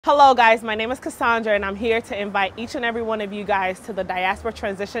Hello guys, my name is Cassandra and I'm here to invite each and every one of you guys to the Diaspora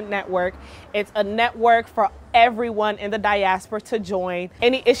Transition Network. It's a network for everyone in the diaspora to join.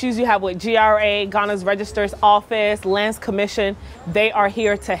 Any issues you have with GRA, Ghana's Registrar's Office, Lands Commission, they are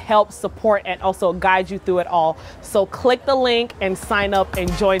here to help, support, and also guide you through it all. So click the link and sign up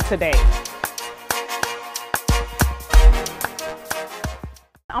and join today.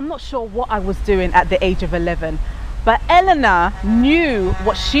 I'm not sure what I was doing at the age of 11. But Elena knew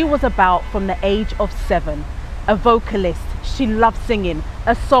what she was about from the age of 7. A vocalist, she loved singing,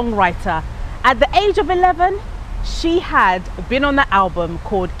 a songwriter. At the age of 11, she had been on the album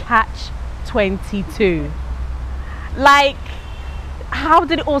called Catch 22. Like, how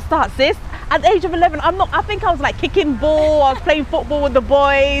did it all start, sis? At the age of 11, I think I was like kicking ball, I was playing football with the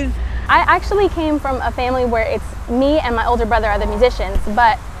boys. I actually came from a family where it's me and my older brother are the musicians,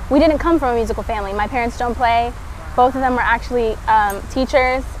 but we didn't come from a musical family. My parents don't play. Both of them were actually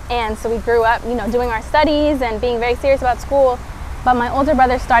teachers, and so we grew up, doing our studies and being very serious about school. But my older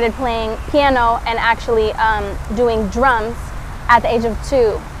brother started playing piano and actually doing drums at the age of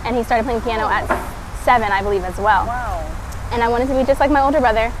 2, and he started playing piano at 7, I believe, as well. Wow. And I wanted to be just like my older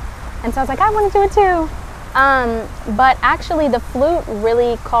brother, and so I was like, I want to do it too. But actually, the flute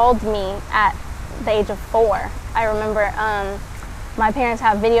really called me at the age of 4. I remember. My parents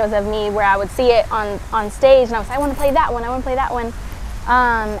have videos of me where I would see it on stage and I was like, I want to play that one, I want to play that one.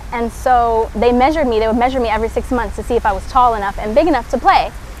 And so they would measure me every 6 months to see if I was tall enough and big enough to play,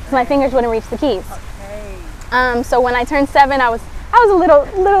 so my fingers wouldn't reach the keys. Okay. So when I turned 7, I was a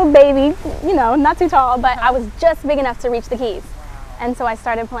little baby, not too tall, but I was just big enough to reach the keys. And so I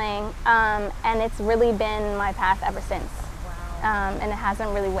started playing, and it's really been my path ever since. And it hasn't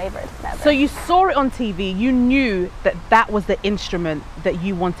really wavered. Ever. So you saw it on TV, you knew that that was the instrument that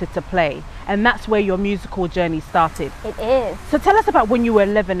you wanted to play, and that's where your musical journey started. It is. So tell us about when you were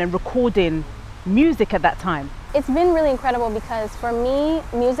 11 and recording music at that time. It's been really incredible because for me,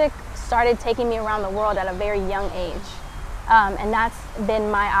 music started taking me around the world at a very young age. And that's been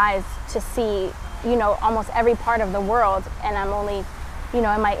my eyes to see, almost every part of the world, and I'm only in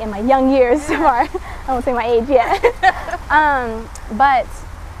my young years so far. I won't say my age yet. But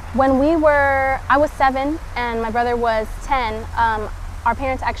when I was 7 and my brother was 10, our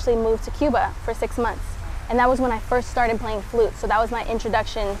parents actually moved to Cuba for 6 months. And that was when I first started playing flute. So that was my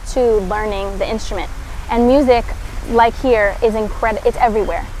introduction to learning the instrument. And music, like here, is incredible. It's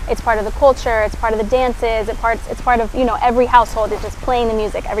everywhere. It's part of the culture, it's part of the dances, it's part of, every household is just playing the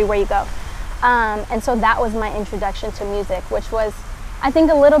music everywhere you go. And so that was my introduction to music, which was, I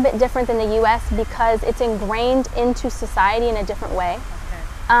think, a little bit different than the US because it's ingrained into society in a different way.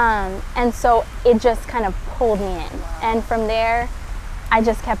 Okay. And so it just kind of pulled me in. Wow. And from there, I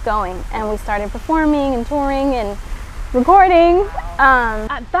just kept going. And we started performing and touring and recording.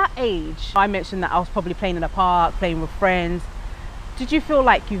 At that age, I mentioned that I was probably playing in a park, playing with friends. Did you feel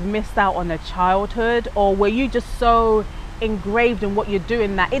like you've missed out on a childhood, or were you just so engraved in what you're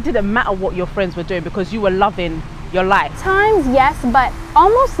doing that it didn't matter what your friends were doing because you were loving your life? Times, yes, but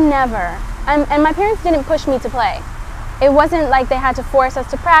almost never. And my parents didn't push me to play. It wasn't like they had to force us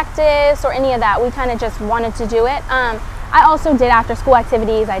to practice or any of that. We kind of just wanted to do it. I also did after school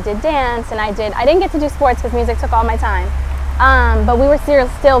activities. I did dance, and I didn't get to do sports because music took all my time. But we were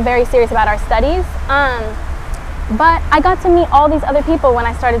still very serious about our studies. But I got to meet all these other people when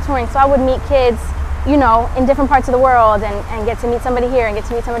I started touring. So I would meet kids, in different parts of the world and get to meet somebody here and get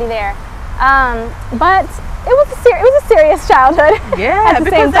to meet somebody there. But it was a serious childhood. Yeah, at the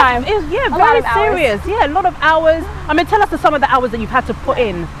same time. Very serious. Yeah, a lot of hours. I mean, tell us some of the hours that you've had to put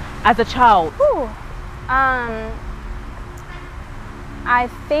in as a child. Ooh. I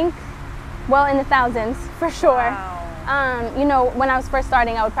think, well, in the thousands for sure. Wow. When I was first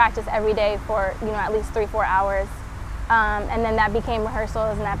starting, I would practice every day for at least 3-4 hours, and then that became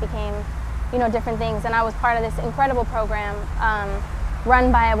rehearsals, and that became different things. And I was part of this incredible program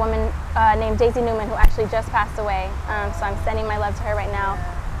run by a woman named Daisy Newman, who actually just passed away. So I'm sending my love to her right now.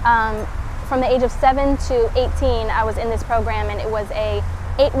 From the age of 7 to 18, I was in this program, and it was a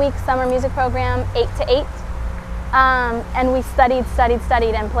 8-week summer music program, 8 to 8. And we studied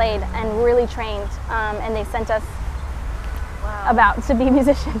and played and really trained. And they sent us about to be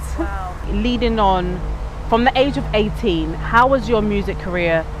musicians. Wow. Leading on from the age of 18, how has your music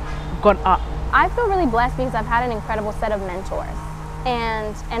career gone up? I feel really blessed because I've had an incredible set of mentors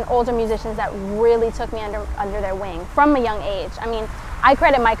and older musicians that really took me under their wing from a young age. I mean, I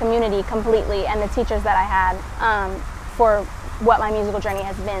credit my community completely and the teachers that I had for what my musical journey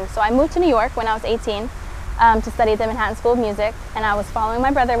has been. So I moved to New York when I was 18 to study at the Manhattan School of Music, and I was following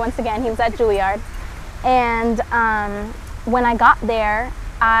my brother once again. He was at Juilliard. And when I got there,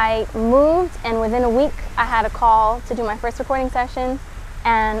 I moved, and within a week I had a call to do my first recording session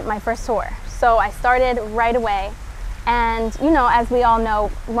and my first tour. So I started right away. And you know, as we all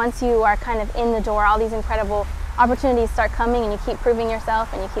know, once you are kind of in the door, all these incredible opportunities start coming, and you keep proving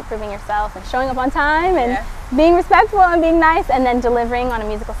yourself and you keep proving yourself and showing up on time and being respectful and being nice and then delivering on a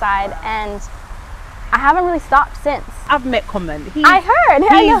musical side. And I haven't really stopped since. I've met Common. I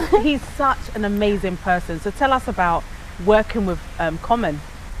heard. He's such an amazing person. So tell us about working with Common.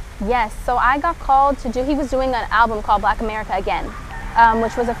 Yes, so I got called to do, he was doing an album called Black America Again,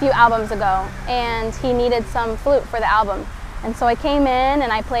 which was a few albums ago, and he needed some flute for the album. And so I came in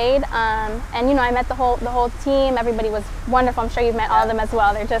and I played, and you know, I met the whole team. Everybody was wonderful. I'm sure you've met all of them as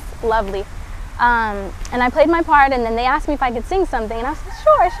well. They're just lovely. And I played my part, and then they asked me if I could sing something, and I was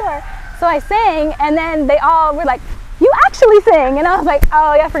like, sure. So I sang, and then they all were like, you actually sing, and I was like,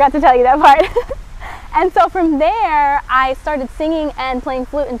 oh yeah, I forgot to tell you that part. And so from there, I started singing and playing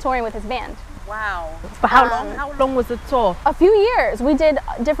flute and touring with his band. Wow. For how long? How long was the tour? A few years. We did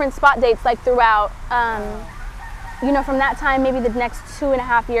different spot dates like throughout. You know, from that time, maybe the next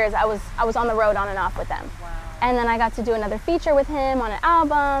 2.5 years, I was on the road on and off with them. Wow. And then I got to do another feature with him on an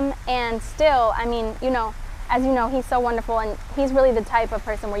album. And still, I mean, you know, as you know, he's so wonderful, and he's really the type of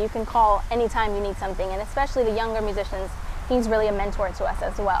person where you can call anytime you need something. And especially the younger musicians, he's really a mentor to us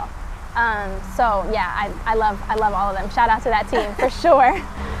as well. So yeah, I love all of them. Shout out to that team for sure.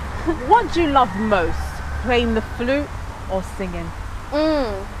 What do you love most, playing the flute or singing?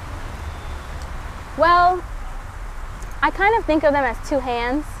 Well, I kind of think of them as two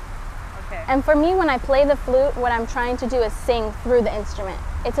hands. Okay. And for me, when I play the flute, what I'm trying to do is sing through the instrument.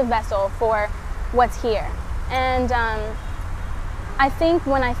 It's a vessel for what's here. And I think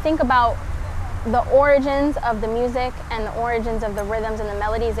when I think about the origins of the music and the origins of the rhythms and the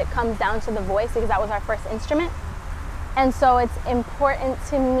melodies, it comes down to the voice, because that was our first instrument. And so it's important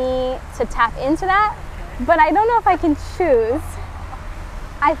to me to tap into that, but I don't know if I can choose.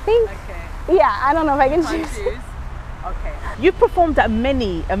 I think, yeah, I don't know if I can choose. Okay. You've performed at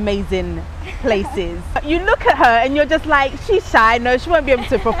many amazing places. You look at her and you're just like, she's shy, no, she won't be able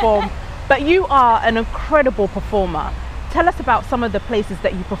to perform. But you are an incredible performer. Tell us about some of the places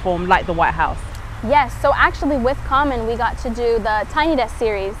that you perform, like the White House. Yes, so actually with Common, we got to do the Tiny Desk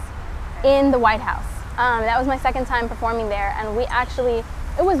series in the White House. That was my second time performing there, and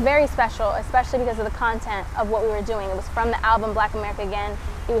it was very special, especially because of the content of what we were doing. It was from the album Black America Again.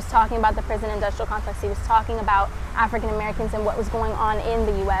 He was talking about the prison industrial complex. He was talking about African Americans and what was going on in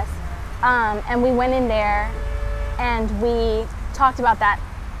the US. And we went in there and we talked about that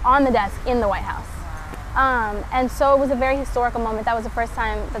on the desk in the White House. And so it was a very historical moment. That was the first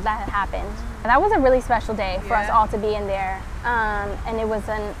time that had happened. That was a really special day for us all to be in there. And it was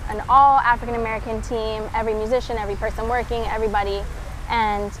an all African American team, every musician, every person working, everybody.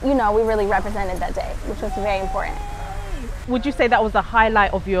 And you know, we really represented that day, which was very important. Would you say that was the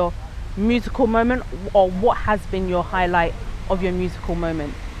highlight of your musical moment, or what has been your highlight of your musical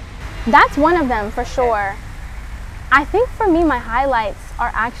moment? That's one of them for sure. I think for me, my highlights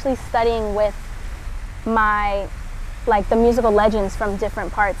are actually studying with the musical legends from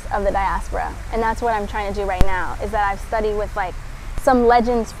different parts of the diaspora. And that's what I'm trying to do right now, is that I've studied with some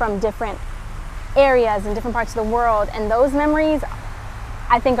legends from different areas and different parts of the world. And those memories,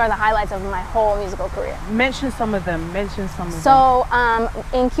 I think, are the highlights of my whole musical career. Mention some of them, So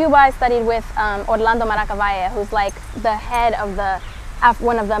in Cuba, I studied with Orlando Maracavalle, who's like the head of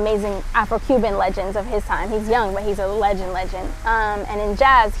one of the amazing Afro-Cuban legends of his time. He's young, but he's a legend. And in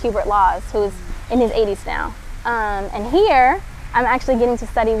jazz, Hubert Laws, who's in his 80s now. And here, I'm actually getting to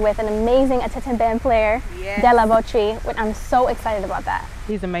study with an amazing Atetem band player, De La Botri, which I'm so excited about that.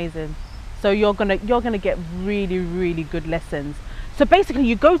 He's amazing. So you're gonna get really, really good lessons. So basically,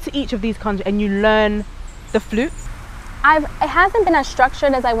 you go to each of these countries and you learn the flute. It hasn't been as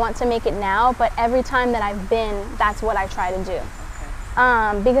structured as I want to make it now, but every time that I've been, that's what I try to do.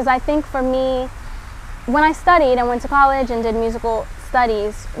 Because I think for me, when I studied and went to college and did musical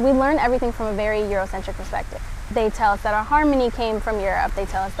studies, we learned everything from a very Eurocentric perspective. They tell us that our harmony came from Europe. They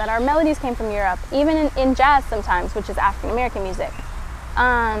tell us that our melodies came from Europe, even in jazz sometimes, which is African American music.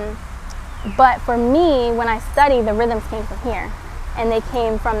 But for me, when I studied, the rhythms came from here, and they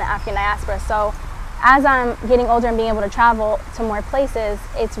came from the African diaspora. So as I'm getting older and being able to travel to more places,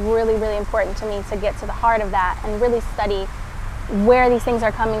 it's really, really important to me to get to the heart of that and really study where these things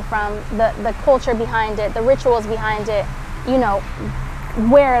are coming from, the culture behind it, the rituals behind it, you know,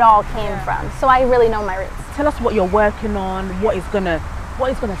 where it all came from. So I really know my roots. Tell us what you're working on, what it's gonna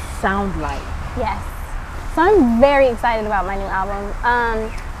sound like. Yes. So I'm very excited about my new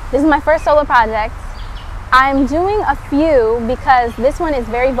album. This is my first solo project. I'm doing a few because this one is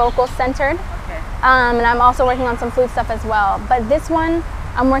very vocal centered. Okay. And I'm also working on some flute stuff as well. But this one,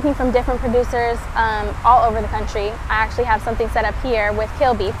 I'm working from different producers all over the country. I actually have something set up here with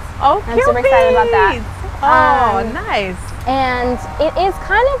Kill Beats. Oh, I'm super excited about that. Oh, nice. And it is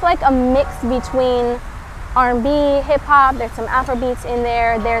kind of like a mix between R&B, hip hop. There's some Afro beats in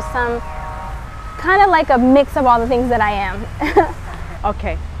there. There's some kind of like a mix of all the things that I am.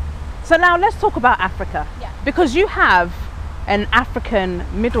 Okay. So now let's talk about Africa. Yeah. Because you have an African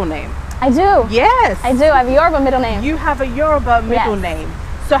middle name. I do. Yes. I do. I have a Yoruba middle name. You have a Yoruba middle Yes. name.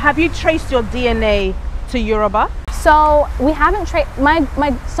 So have you traced your DNA to Yoruba? So we haven't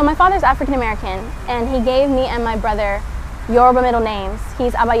my father's African American, and he gave me and my brother Yoruba middle names.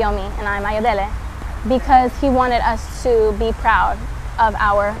 He's Abayomi and I'm Ayodele, because he wanted us to be proud of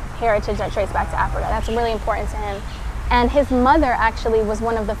our heritage that traced back to Africa. That's really important to him. And his mother actually was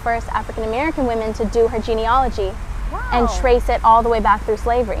one of the first African American women to do her genealogy. Wow. And trace it all the way back through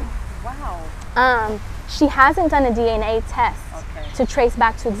slavery. Wow. She hasn't done a DNA test to trace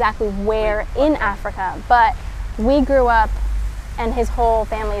back to exactly where in Africa, but we grew up, and his whole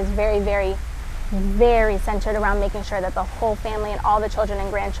family is very, very, very centered around making sure that the whole family and all the children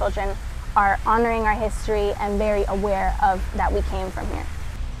and grandchildren are honoring our history and very aware of that we came from here.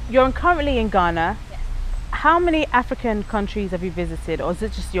 You're currently in Ghana. Yes. How many African countries have you visited, or is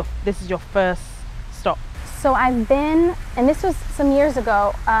it just this is your first stop? So I've been, and this was some years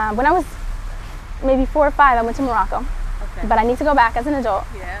ago, when I was maybe 4 or 5, I went to Morocco. Okay. But I need to go back as an adult.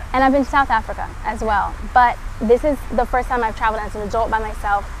 Yeah. And I've been to South Africa as well. But this is the first time I've traveled as an adult by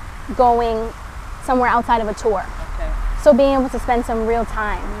myself, going somewhere outside of a tour. Okay. So being able to spend some real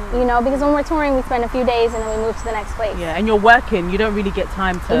time, you know, because when we're touring, we spend a few days and then we move to the next place. Yeah, and you're working, you don't really get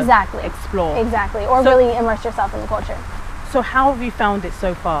time to Exactly. explore. Exactly, or So- really immerse yourself in the culture. So how have you found it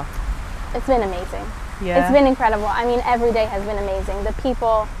so far? It's been amazing. Yeah. It's been incredible. I mean, every day has been amazing. The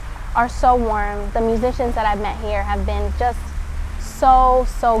people are so warm. The musicians that I've met here have been just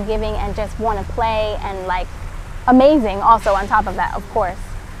so giving and just want to play, and like amazing also on top of that, of course.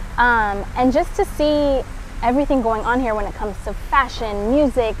 And just to see everything going on here when it comes to fashion,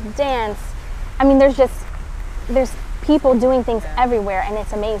 music, dance. I mean, there's people doing things everywhere, and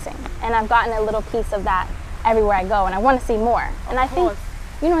it's amazing. And I've gotten a little piece of that everywhere I go, and I want to see more. And I think,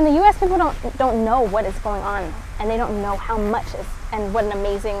 you know, in the U.S., people don't know what is going on, and they don't know how much is, and what an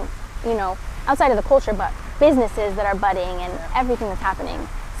amazing, you know, outside of the culture, but businesses that are budding and everything that's happening.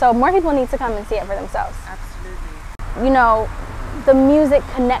 So more people need to come and see it for themselves. Absolutely. You know, the music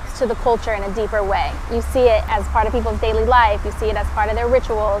connects to the culture in a deeper way. You see it as part of people's daily life. You see it as part of their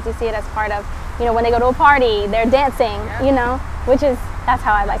rituals. You see it as part of, you know, when they go to a party, they're dancing, you know, which is, that's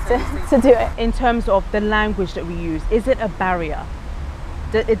how I like to do it. In terms of the language that we use, is it a barrier?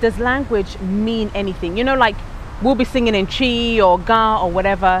 Does language mean anything? You know, like we'll be singing in Chi or Ga or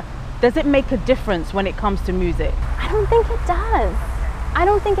whatever. Does it make a difference when it comes to music? I don't think it does. I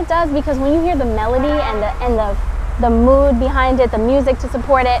don't think it does, because when you hear the melody and the mood behind it, the music to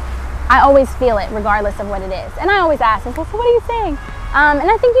support it, I always feel it regardless of what it is. And I always ask people, so what are you saying? And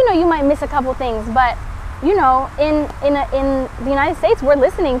I think, you know, you might miss a couple things, but you know, in the United States, we're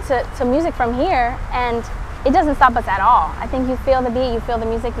listening to music from here, and it doesn't stop us at all. I think you feel the beat, you feel the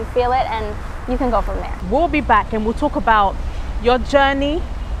music, you feel it, and you can go from there. We'll be back and we'll talk about your journey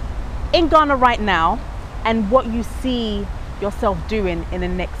in Ghana right now and what you see yourself doing in the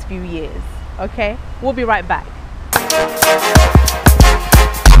next few years. Okay? We'll be right back.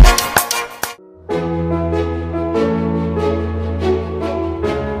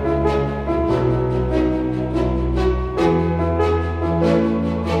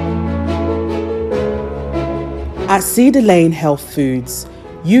 At Cedar Lane Health Foods,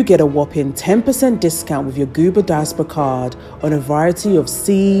 you get a whopping 10% discount with your Gooba Diaspora card on a variety of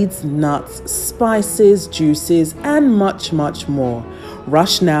seeds, nuts, spices, juices, and much, much more.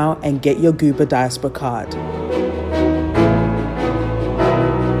 Rush now and get your Gooba Diaspora card.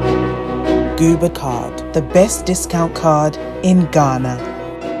 Gooba Card, the best discount card in Ghana.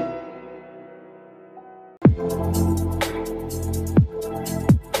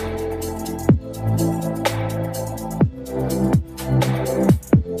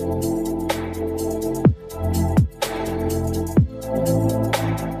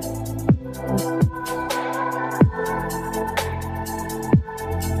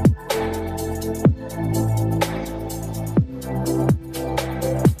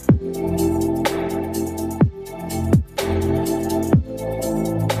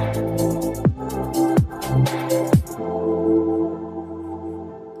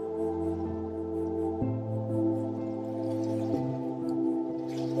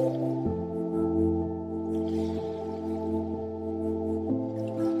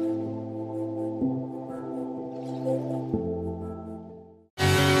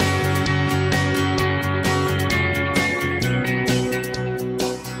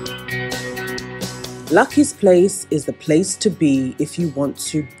 Lucky's Place is the place to be if you want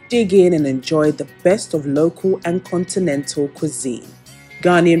to dig in and enjoy the best of local and continental cuisine.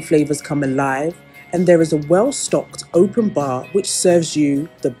 Ghanaian flavors come alive, and there is a well-stocked open bar which serves you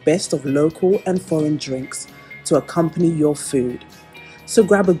the best of local and foreign drinks to accompany your food. So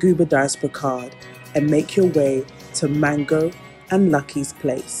grab a Gooba Diaspora card and make your way to Mango and Lucky's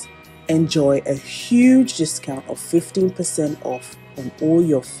Place. Enjoy a huge discount of 15% off on all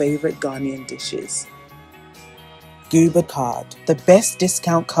your favorite Ghanaian dishes. Gooba card, the best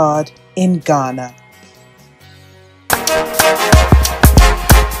discount card in Ghana.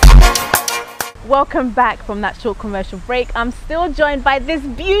 Welcome back from that short commercial break. I'm still joined by this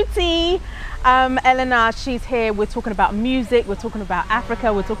beauty, Elena. She's here. We're talking about music, we're talking about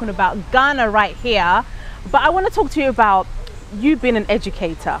Africa, we're talking about Ghana right here. But I want to talk to you about you being an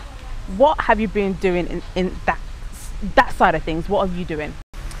educator. What have you been doing in that side of things? What are you doing?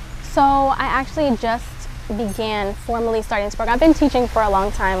 So I actually just began formally starting this program. I've been teaching for a long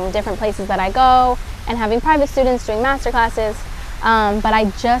time in different places that I go and having private students doing master classes, but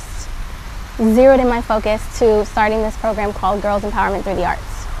I just zeroed in my focus to starting this program called Girls Empowerment Through the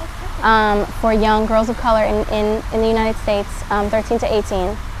Arts for young girls of color in the United States, 13 to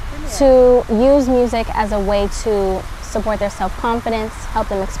 18, to use music as a way to support their self-confidence, help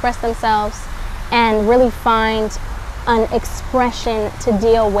them express themselves, and really find an expression to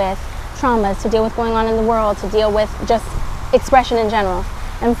deal with traumas, to deal with going on in the world, to deal with just expression in general.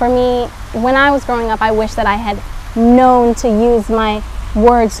 And for me, when I was growing up, I wish that I had known to use my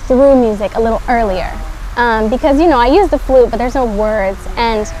words through music a little earlier, because I use the flute, but there's no words,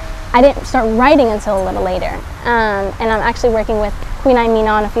 and I didn't start writing until a little later. And I'm actually working with Queen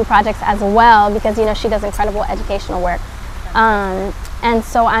Imina on a few projects as well, because she does incredible educational work. And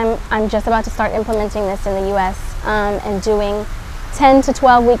so I'm just about to start implementing this in the U.S. And doing 10 to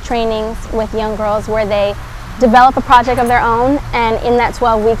 12 week trainings with young girls where they develop a project of their own, and in that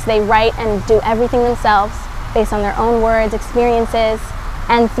 12 weeks they write and do everything themselves based on their own words, experiences,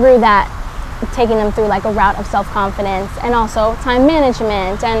 and through that taking them through like a route of self-confidence and also time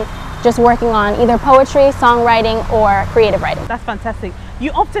management and just working on either poetry, songwriting, or creative writing. That's fantastic.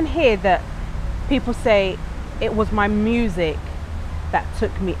 You often hear that people say it was my music that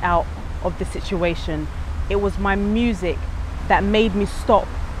took me out of the situation. It was my music that made me stop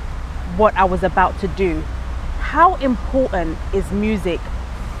what I was about to do. How important is music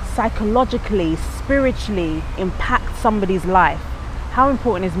psychologically, spiritually impact somebody's life? How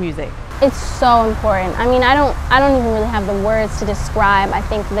important is music? It's so important. I mean, I don't even really have the words to describe, I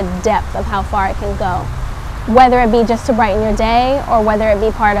think, the depth of how far it can go. Whether it be just to brighten your day, or whether it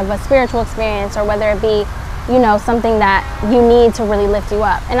be part of a spiritual experience, or whether it be, something that you need to really lift you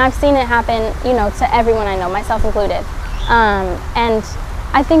up. And I've seen it happen, to everyone I know, myself included. And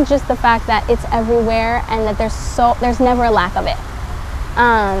I think just the fact that it's everywhere and that there's never a lack of it.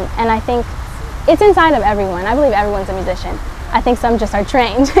 And I think it's inside of everyone. I believe everyone's a musician. I think some just are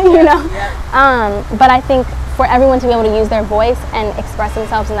trained, but I think for everyone to be able to use their voice and express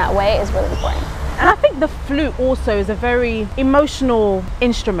themselves in that way is really important. And I think the flute also is a very emotional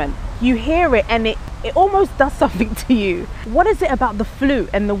instrument. You hear it and it almost does something to you. What is it about the flute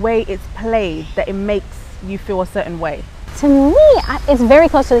and the way it's played that it makes you feel a certain way? To me, it's very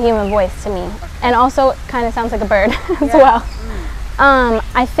close to the human voice to me, and also it kind of sounds like a bird as well.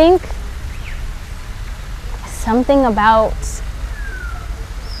 I think something about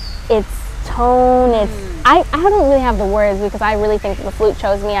its tone, I don't really have the words, because I really think the flute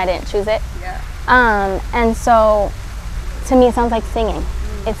chose me, I didn't choose it. And so to me it sounds like singing.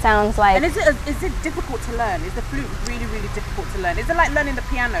 It sounds like... And is it difficult to learn? Is the flute really, really difficult to learn? Is it like learning the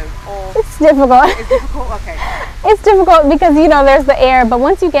piano? Or it's difficult. It's difficult? Okay. It's difficult because, there's the air, but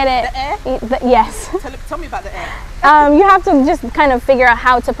once you get it... The air? Yes. Tell me about the air. You have to just kind of figure out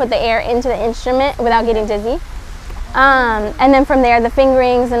how to put the air into the instrument without getting dizzy. And then from there, the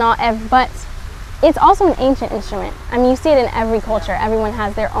fingerings and all, but it's also an ancient instrument. I mean, you see it in every culture. Everyone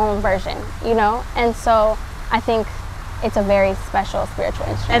has their own version, And so I think it's a very special spiritual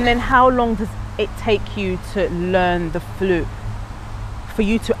instrument. And then how long does it take you to learn the flute for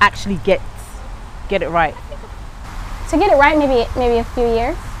you to actually get it right? To get it right, maybe a few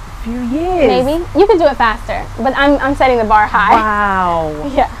years. A few years? Maybe. You could do it faster, but I'm setting the bar high.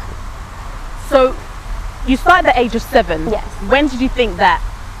 Wow. Yeah. So you started at the age of 7. Yes. When did you think that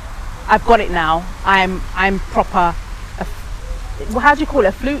I've got it now? I'm proper. How do you call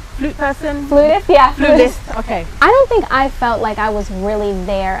it? Flute person? Flutist, yeah. Flutist. Okay. I don't think I felt like I was really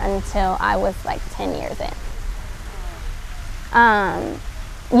there until I was like 10 years in.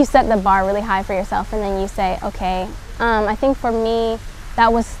 You set the bar really high for yourself, and then you say, okay. I think for me,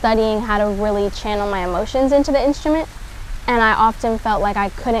 that was studying how to really channel my emotions into the instrument, and I often felt like I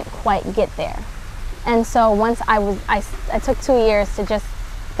couldn't quite get there. And so once I took 2 years to just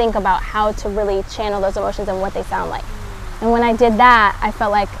think about how to really channel those emotions and what they sound like. And when I did that, I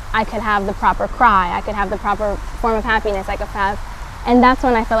felt like I could have the proper cry, I could have the proper form of happiness I could have. And that's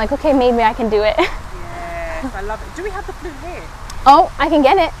when I felt like, okay, maybe I can do it. Yes, I love it. Do we have the flute here? Oh, I can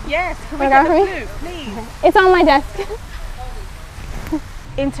get it. Yes, can we get the flute, please? It's on my desk.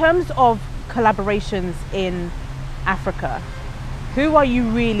 In terms of collaborations in Africa, who are you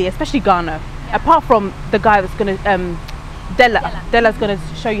really, especially Ghana, apart from the guy that's going to, Della's going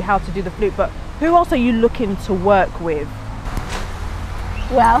to show you how to do the flute, but who else are you looking to work with?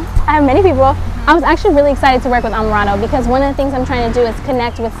 Well, I have many people. I was actually really excited to work with Amarado because one of the things I'm trying to do is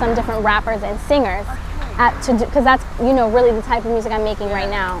connect with some different rappers and singers, because that's, you know, really the type of music I'm making right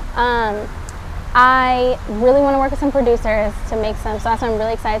now. I really want to work with some producers to make some, so that's why I'm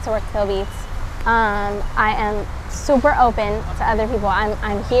really excited to work with Phil Beats. I am super open to other people.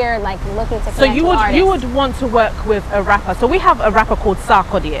 I'm here like looking to connect So with artists. you would want to work with a rapper. So we have a rapper called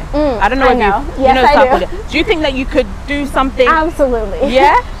Sarkodie. I I don't know if know. you know Yes, I Sarkodie. Do you think that you could do something? Absolutely.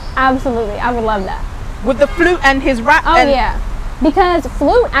 Yeah? Absolutely. I would love that. With the flute and his rap? Oh yeah. Because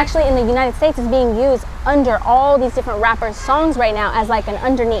flute actually in the United States is being used under all these different rappers' songs right now as like an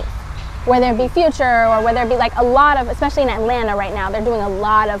underneath. Whether it be Future or whether it be like a lot of, especially in Atlanta right now, they're doing a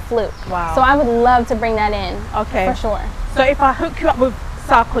lot of flute. Wow. So I would love to bring that in. Okay. For sure. So if I hook you up with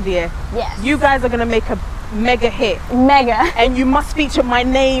Sarkodie, Yes. you guys are going to make a mega hit. Mega. And you must feature my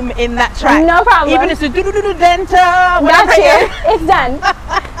name in that track. No problem. Even if it's a do-do-do-do denta. Got you. It's done.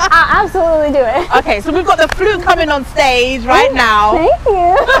 I'll absolutely do it. Okay, so we've got the flute coming on stage right now. Thank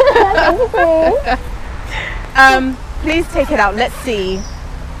you. Thank you. Please take it out. Let's see.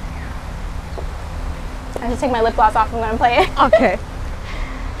 I have to take my lip gloss off. I'm going to play it. Okay.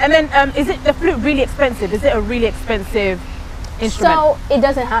 And then, is it the flute really expensive? Is it a really expensive instrument? So it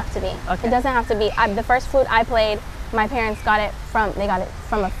doesn't have to be. Okay. It doesn't have to be. The first flute I played, my parents got it from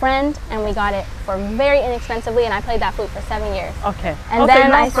a friend, and we got it for very inexpensively, and I played that flute for 7 years. Okay. And also, then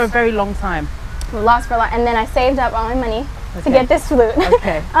it lasts for a very long time. Lost for a lot, and then I saved up all my money to Okay. get this flute.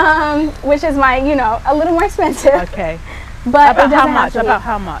 Okay. Which is my, you know, a little more expensive. Okay. But About it how doesn't have much? to be. About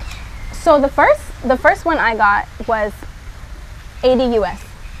how much? So the first one I got was 80 US.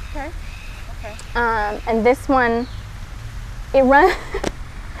 Okay. Okay. And this one, it run.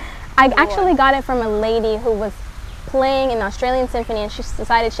 I actually got it from a lady who was playing an Australian symphony, and she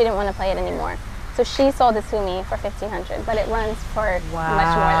decided she didn't want to play it anymore. So she sold it to me for $1,500, but it runs for much more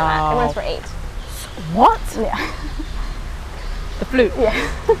than that. It runs for 8. What? Yeah. The flute? Yeah.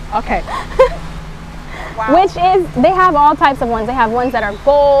 Okay. Wow. Which is, they have all types of ones. They have ones that are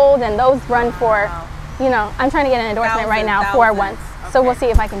gold, and those run for, you know, I'm trying to get an endorsement right now for once. So Okay. we'll see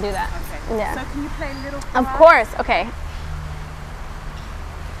if I can do that. Okay. Yeah. So can you play a little? Of course. Okay.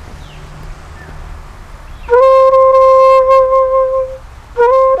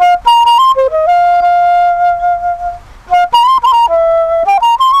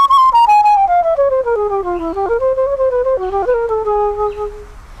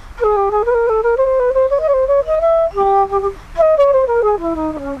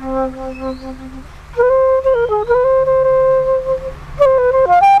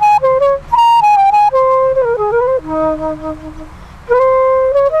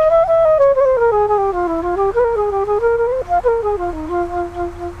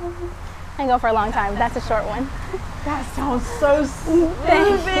 I can go for a long time. That's a short one. That sounds so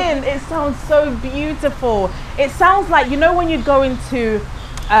soothing. It sounds so beautiful. It sounds like, you know, when you go into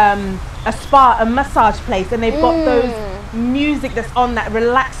a spa, a massage place, and they've got those music that's on that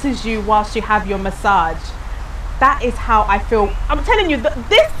relaxes you whilst you have your massage. That is how I feel. I'm telling you,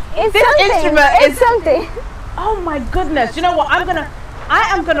 this instrument is something. Oh my goodness. You know what? I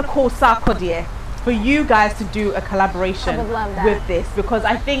am gonna call Sarkodie for you guys to do a collaboration I would love that. with this, because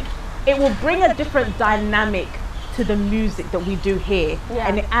I think it will bring a different dynamic to the music that we do here, Yeah.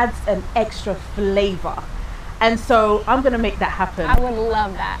 and it adds an extra flavor. And so I'm gonna make that happen. I would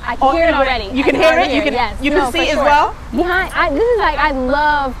love that. I can hear it already. You can hear it. You can yes. you can No, see for it as sure. well. This is like, I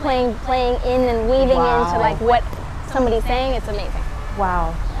love playing in and weaving Wow. into like what somebody's saying. It's amazing.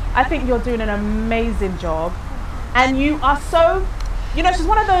 Wow, I think you're doing an amazing job, and you are so, you know, she's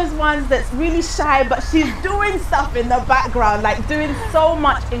one of those ones that's really shy, but she's doing stuff in the background, like doing so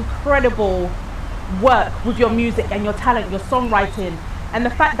much incredible work with your music and your talent, your songwriting, and the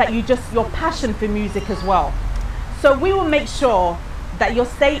fact that your passion for music as well. So we will make sure that you'll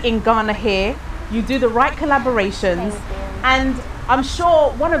stay in Ghana here, you do the right collaborations, Thank you. and I'm sure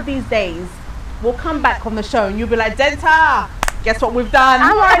one of these days we'll come back on the show and you'll be like, Denta, Guess what we've done?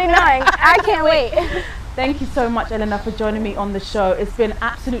 I'm already knowing. I can't wait. Thank you so much, Elena, for joining me on the show. It's been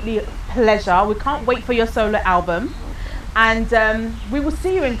absolutely a pleasure. We can't wait for your solo album. And we will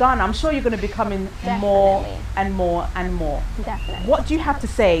see you in Ghana. I'm sure you're going to be coming more and more and more. Definitely. What do you have to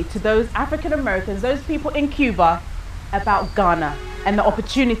say to those African Americans, those people in Cuba, about Ghana and the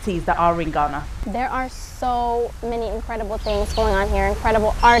opportunities that are in Ghana? There are so many incredible things going on here.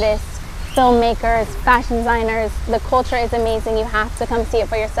 Incredible artists, filmmakers, fashion designers. The culture is amazing. You have to come see it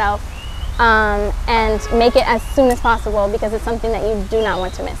for yourself. And make it as soon as possible, because it's something that you do not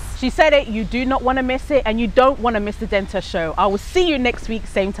want to miss. She said it, you do not want to miss it, and you don't want to miss the Denta show. I will see you next week,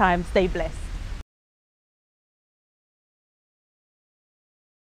 same time. Stay blessed.